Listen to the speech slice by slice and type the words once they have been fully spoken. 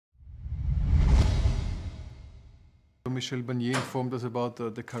Michel Barnier informed us about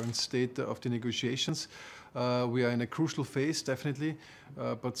the current state of the negotiations. We are in a crucial phase, definitely,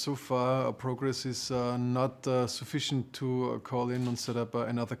 but so far our progress is not sufficient to call in and set up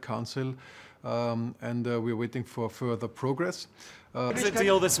another council, and we're waiting for further progress. Is it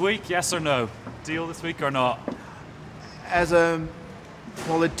deal this week, yes or no? Deal this week or not? As a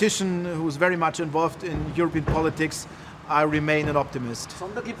politician who's very much involved in European politics, I remain an optimist.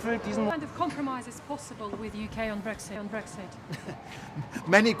 What kind of compromise is possible with UK on Brexit?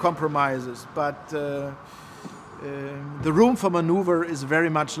 Many compromises, but the room for maneuver is very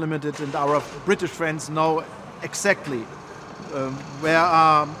much limited, and our British friends know exactly where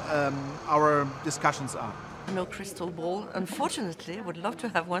our discussions are. No crystal ball, unfortunately. I would love to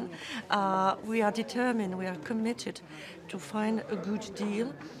have one. We are determined, we are committed to find a good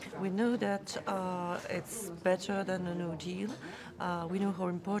deal. We know that it's better than a no deal. We know how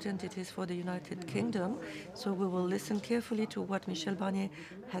important it is for the United Kingdom, so we will listen carefully to what Michel Barnier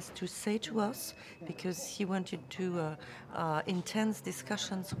has to say to us, because he wanted to intense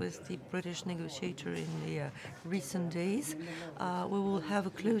discussions with the British negotiator in the recent days. We will have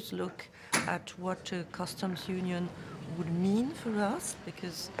a close look at what customs union would mean for us,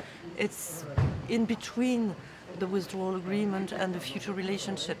 because it's in between the withdrawal agreement and the future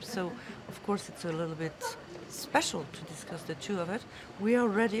relationship. So, of course, it's a little bit special to discuss the two of it. We are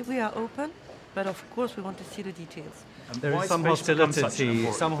ready, we are open, but of course we want to see the details. There is some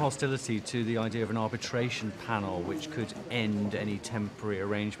hostility to the idea of an arbitration panel which could end any temporary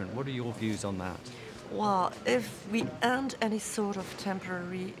arrangement. What are your views on that? Well, if we end any sort of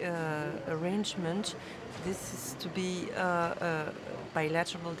temporary arrangement, this is to be a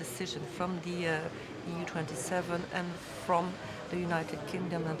bilateral decision from the EU 27 and from the United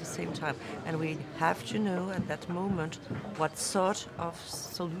Kingdom at the same time. And we have to know at that moment what sort of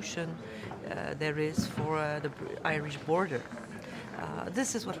solution there is for the Irish border.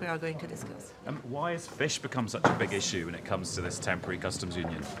 This is what we are going to discuss. Why has fish become such a big issue when it comes to this temporary customs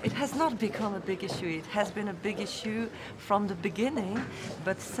union? It has not become a big issue. It has been a big issue from the beginning,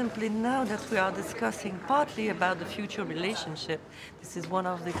 but simply now that we are discussing partly about the future relationship, this is one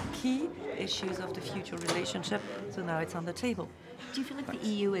of the key issues of the future relationship, so now it's on the table. Do you feel like the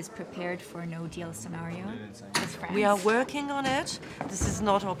EU is prepared for a no-deal scenario with France? We are working on it. This is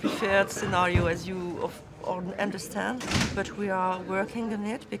not our preferred scenario, as you understand, but we are working on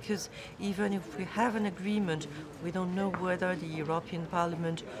it, because even if we have an agreement, we don't know whether the European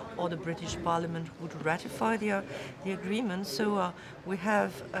Parliament or the British Parliament would ratify the agreement. So we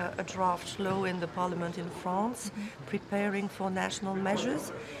have a draft law in the Parliament in France preparing for national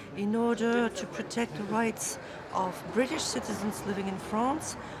measures in order to protect the rights of British citizens living in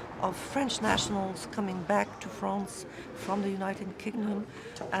France, of French nationals coming back to France from the United Kingdom,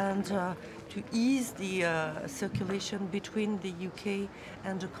 and to ease the circulation between the UK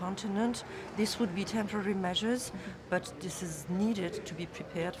and the continent. This would be temporary measures, but this is needed to be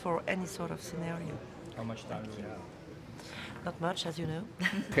prepared for any sort of scenario. How much time do we have? Not much, as you know.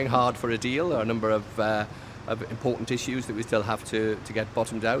 Working hard for a deal. There are a number of important issues that we still have to get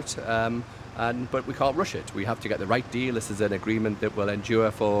bottomed out. But we can't rush it. We have to get the right deal. This is an agreement that will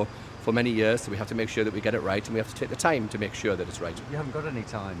endure for many years, so we have to make sure that we get it right, and we have to take the time to make sure that it's right. You haven't got any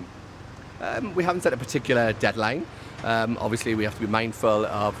time? We haven't set a particular deadline. Obviously, we have to be mindful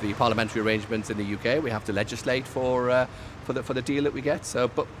of the parliamentary arrangements in the UK. We have to legislate for the deal that we get. So,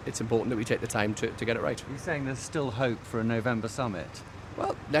 but it's important that we take the time to get it right. You're saying there's still hope for a November summit?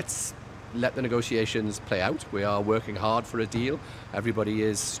 Well, let's let the negotiations play out. We are working hard for a deal. Everybody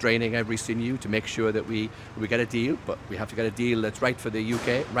is straining every sinew to make sure that we get a deal, but we have to get a deal that's right for the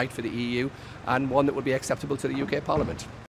UK, right for the EU, and one that will be acceptable to the UK Parliament.